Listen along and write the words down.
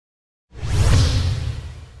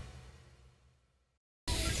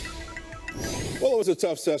Well, it was a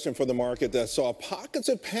tough session for the market that saw pockets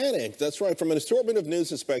of panic. That's right. From an assortment of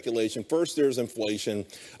news and speculation, first there's inflation.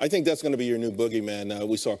 I think that's going to be your new boogeyman.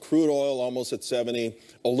 We saw crude oil almost at 70,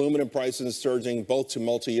 aluminum prices surging both to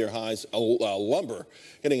multi-year highs, lumber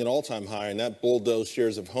hitting an all-time high, and that bulldozed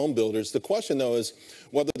shares of home builders. The question, though, is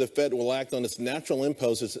whether the Fed will act on its natural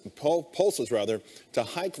pulses to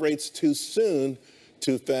hike rates too soon,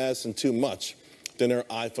 too fast, and too much. Then there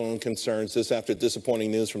are iPhone concerns. This after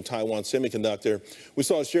disappointing news from Taiwan Semiconductor. We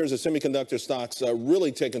saw shares of semiconductor stocks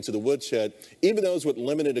really taken to the woodshed, even those with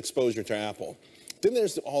limited exposure to Apple. Then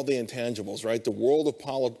there's all the intangibles, right? The world of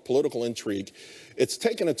political intrigue. It's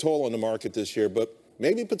taken a toll on the market this year, but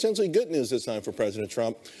maybe potentially good news this time for President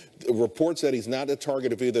Trump. Reports that he's not a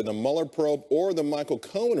target of either the Mueller probe or the Michael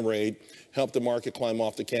Cohen raid helped the market climb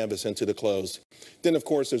off the canvas into the close. Then, of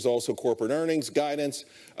course, there's also corporate earnings, guidance,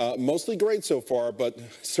 mostly great so far, but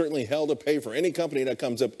certainly hell to pay for any company that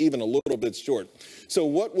comes up even a little bit short. So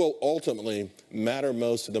what will ultimately matter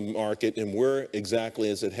most to the market, and where exactly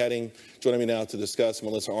is it heading? Joining me now to discuss,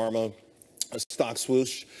 Melissa Armo, Stock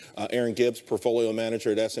Swoosh, Aaron Gibbs, portfolio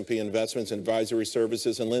manager at S&P Investments and Advisory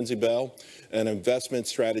Services, and Lindsay Bell, an investment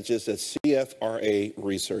strategist at CFRA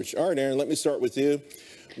Research. All right, Aaron, let me start with you.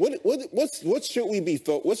 What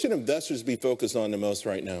should investors be focused on the most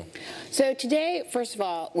right now? So today, first of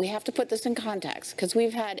all, we have to put this in context because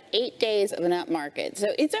we've had 8 days of an up market. So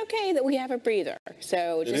it's okay that we have a breather.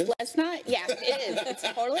 So just let's not, yeah, it is. It's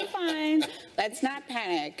totally fine. Let's not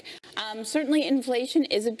panic. Certainly inflation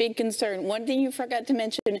is a big concern. One thing you forgot to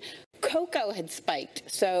mention, cocoa had spiked.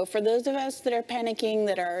 So for those of us that are panicking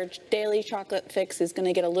that our daily chocolate fix is going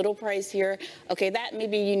to get a little pricier, okay, that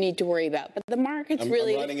maybe you need to worry about. But the market's I'm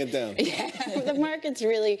writing it down. Yeah, the market's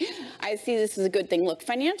really, I see this as a good thing. Look,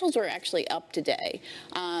 financials were actually up today.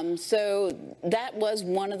 So that was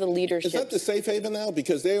one of the leaderships. Is that the safe haven now?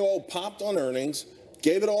 Because they all popped on earnings,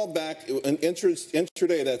 gave it all back in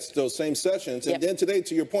intraday, that's those same sessions. And then today,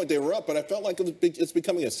 to your point, they were up, but I felt like it's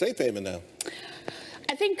becoming a safe haven now.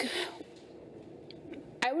 I think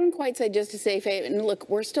I wouldn't quite say just a safe haven. Look,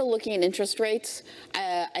 we're still looking at interest rates.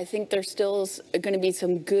 I think there's still going to be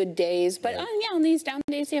some good days, but yeah, on these down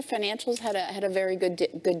days, yeah, financials had a very good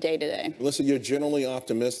day today. Listen, you're generally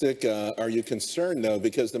optimistic. Are you concerned though,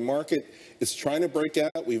 because the market is trying to break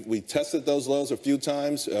out? We tested those lows a few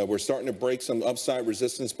times. We're starting to break some upside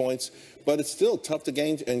resistance points, but it's still tough to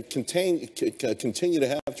gain and continue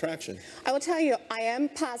to have traction. I will tell you, I am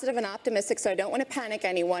positive and optimistic, so I don't want to panic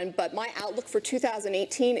anyone, but my outlook for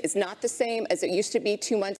 2018 is not the same as it used to be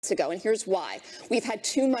 2 months ago, and here's why. We've had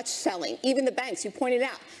too much selling. Even the banks, you pointed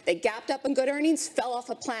out, they gapped up on good earnings, fell off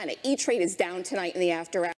a planet. E-Trade is down tonight in the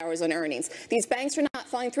after hours on earnings. These banks are not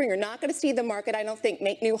falling through. You're not going to see the market, I don't think,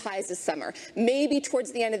 make new highs this summer. Maybe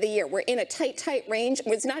towards the end of the year. We're in a tight range.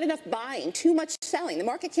 There's not enough buying, too much selling. The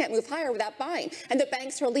market can't move higher without buying, and the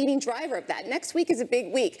banks are a leading driver of that. Next week is a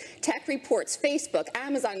big week. Tech reports, Facebook,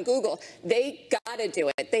 Amazon, Google, they got to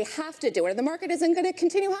do it. They have to do it, and the market isn't going to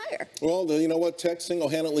continue higher. Well, you know what? Tech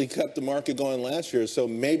single-handedly kept the market going last year, so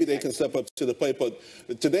maybe they can step up to the plate. But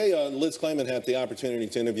today, Liz Clayman had the opportunity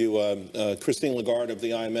to interview Christine Lagarde of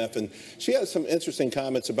the IMF, and she has some interesting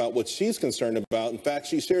comments about what she's concerned about. In fact,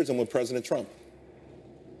 she shares them with President Trump.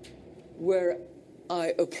 Where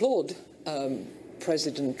I applaud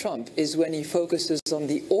President Trump is when he focuses on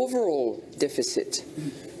the overall deficit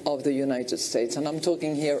of the United States. And I'm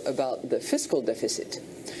talking here about the fiscal deficit,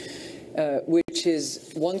 which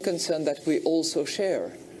is one concern that we also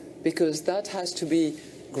share, because that has to be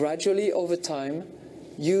gradually over time,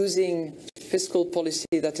 using fiscal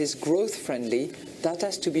policy that is growth friendly, that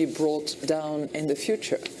has to be brought down in the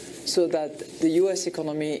future so that the U.S.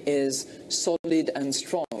 economy is solid and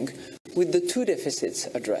strong with the two deficits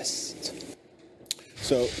addressed.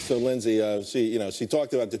 So Lindsay, she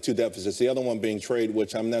talked about the two deficits, the other one being trade,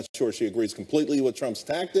 which I'm not sure she agrees completely with Trump's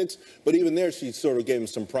tactics, but even there she sort of gave him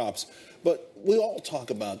some props. But we all talk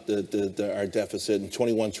about our deficit and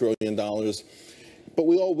 $21 trillion, but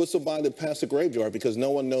we all whistle by past the graveyard because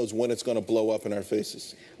no one knows when it's going to blow up in our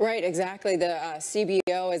faces. Right, exactly. The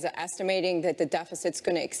CBO is estimating that the deficit's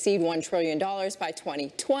going to exceed $1 trillion by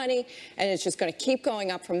 2020, and it's just going to keep going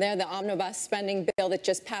up from there. The omnibus spending bill that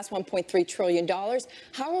just passed $1.3 trillion.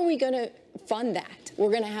 How are we going to fund that.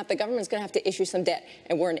 The government's going to have to issue some debt.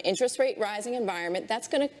 And we're in an interest rate rising environment. That's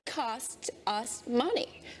going to cost us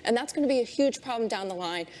money. And that's going to be a huge problem down the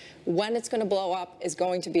line. When it's going to blow up is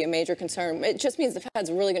going to be a major concern. It just means the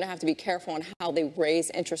Fed's really going to have to be careful on how they raise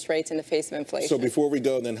interest rates in the face of inflation. So before we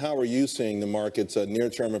go, then, how are you seeing the markets near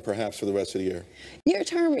term and perhaps for the rest of the year? Near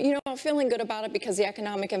term, I'm feeling good about it because the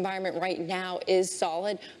economic environment right now is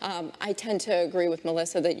solid. I tend to agree with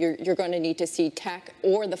Melissa that you're going to need to see tech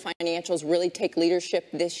or the financials really take leadership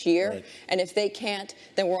this year. Right. And if they can't,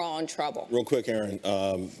 then we're all in trouble. Real quick, Aaron,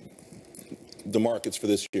 the markets for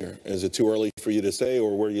this year, is it too early for you to say,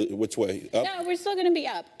 or which way? Up? No, we're still going to be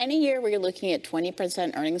up. Any year where you're looking at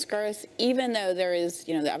 20% earnings growth, even though there is,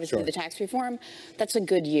 obviously the tax reform, that's a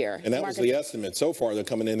good year. And that was the estimate. So far, they're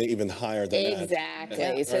coming in even higher than that.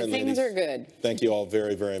 Exactly. So things are good. Thank you all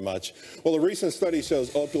very, very much. Well, a recent study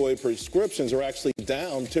shows opioid prescriptions are actually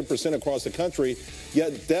down 10% across the country,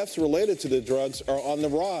 yet deaths related to the drugs are on the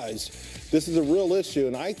rise. This is a real issue,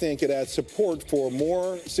 and I think it adds support for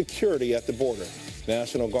more security at the border.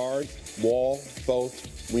 National Guard, wall,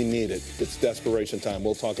 both, we need it. It's desperation time.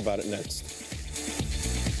 We'll talk about it next.